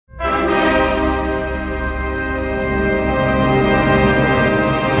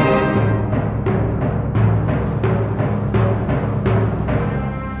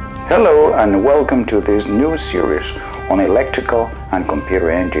Hello and welcome to this new series on electrical and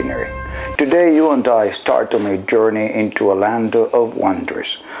computer engineering. Today you and I start on a journey into a land of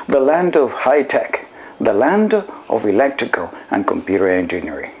wonders, the land of high-tech, the land of electrical and computer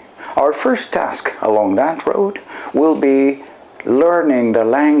engineering. Our first task along that road will be learning the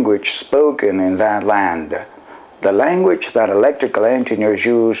language spoken in that land, the language that electrical engineers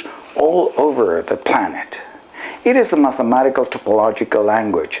use all over the planet. It is a mathematical topological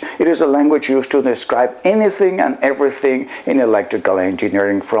language. It is a language used to describe anything and everything in electrical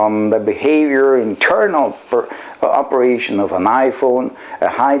engineering, from the behavior, internal operation of an iPhone, a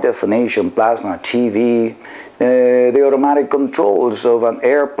high-definition plasma TV, the automatic controls of an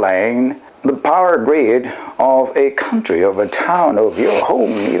airplane, the power grid of a country, of a town, of your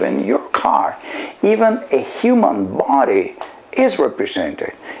home, even your car. Even a human body is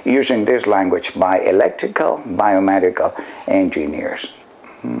represented using this language by electrical, biomedical engineers.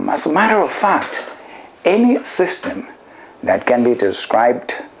 As a matter of fact, any system that can be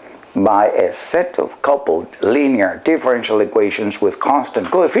described by a set of coupled linear differential equations with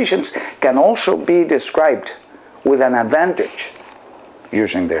constant coefficients can also be described with an advantage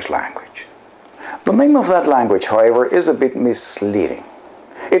using this language. The name of that language, however, is a bit misleading.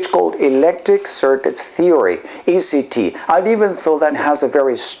 It's called electric circuit theory, ECT. And even though that has a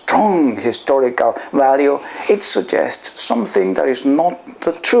very strong historical value, it suggests something that is not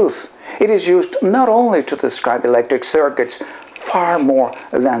the truth. It is used not only to describe electric circuits, far more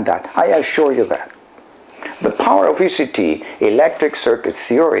than that. I assure you that. The power of ECT, electric circuit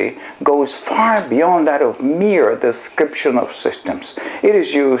theory, goes far beyond that of mere description of systems. It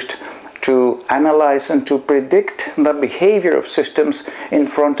is used to analyze and to predict the behavior of systems in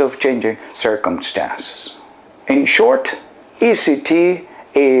front of changing circumstances. In short, ECT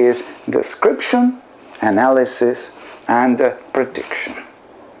is description, analysis, and prediction.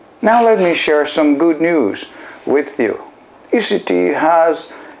 Now let me share some good news with you. ECT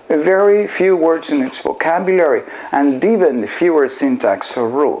has very few words in its vocabulary and even fewer syntax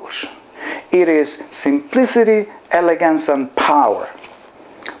rules. It is simplicity, elegance, and power.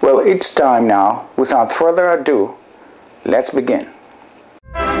 Well, it's time now. Without further ado, let's begin.